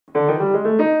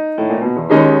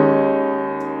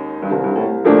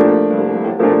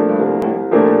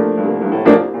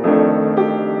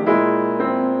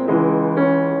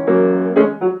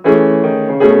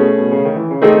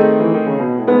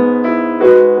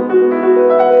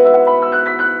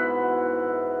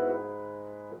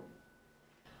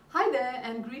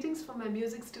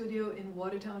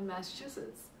Watertown,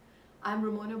 Massachusetts. I'm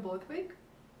Ramona Borthwick.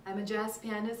 I'm a jazz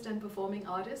pianist and performing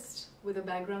artist with a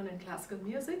background in classical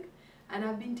music, and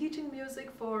I've been teaching music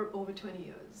for over 20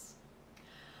 years.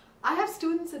 I have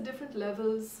students at different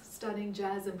levels studying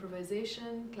jazz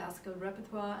improvisation, classical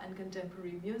repertoire, and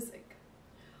contemporary music.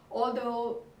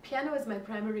 Although piano is my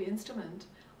primary instrument,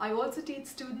 I also teach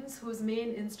students whose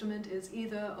main instrument is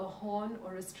either a horn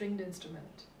or a stringed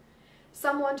instrument.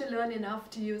 Some want to learn enough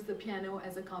to use the piano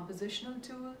as a compositional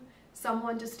tool. Some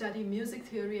want to study music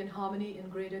theory and harmony in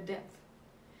greater depth.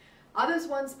 Others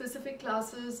want specific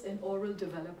classes in oral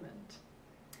development.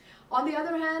 On the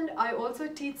other hand, I also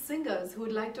teach singers who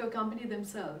would like to accompany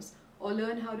themselves or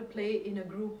learn how to play in a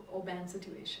group or band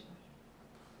situation.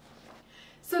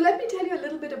 So let me tell you a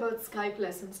little bit about Skype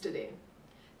lessons today.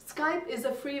 Skype is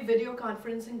a free video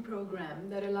conferencing program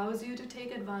that allows you to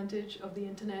take advantage of the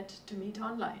internet to meet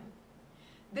online.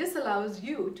 This allows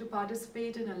you to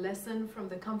participate in a lesson from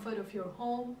the comfort of your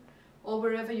home or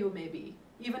wherever you may be,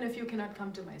 even if you cannot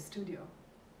come to my studio.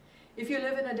 If you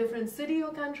live in a different city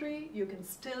or country, you can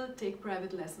still take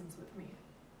private lessons with me.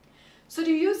 So to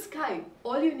use Skype,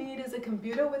 all you need is a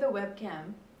computer with a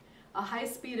webcam, a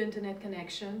high-speed internet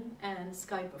connection, and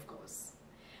Skype, of course.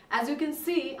 As you can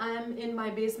see, I am in my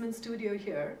basement studio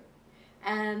here,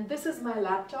 and this is my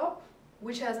laptop,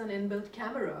 which has an inbuilt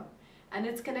camera, and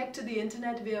it's connected to the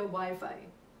internet via Wi-Fi.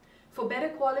 For better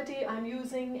quality, I'm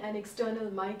using an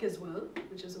external mic as well,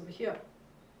 which is over here.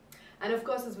 And of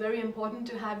course, it's very important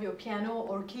to have your piano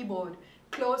or keyboard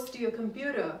close to your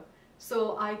computer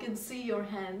so I can see your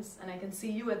hands and I can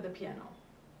see you at the piano.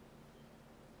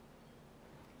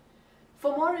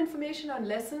 For more information on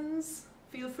lessons,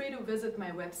 feel free to visit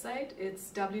my website.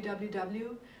 It's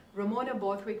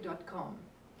www.ramonaborthwick.com.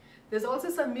 There's also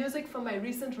some music from my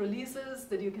recent releases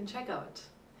that you can check out.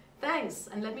 Thanks,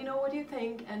 and let me know what you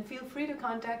think, and feel free to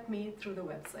contact me through the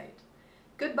website.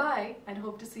 Goodbye, and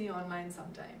hope to see you online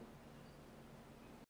sometime.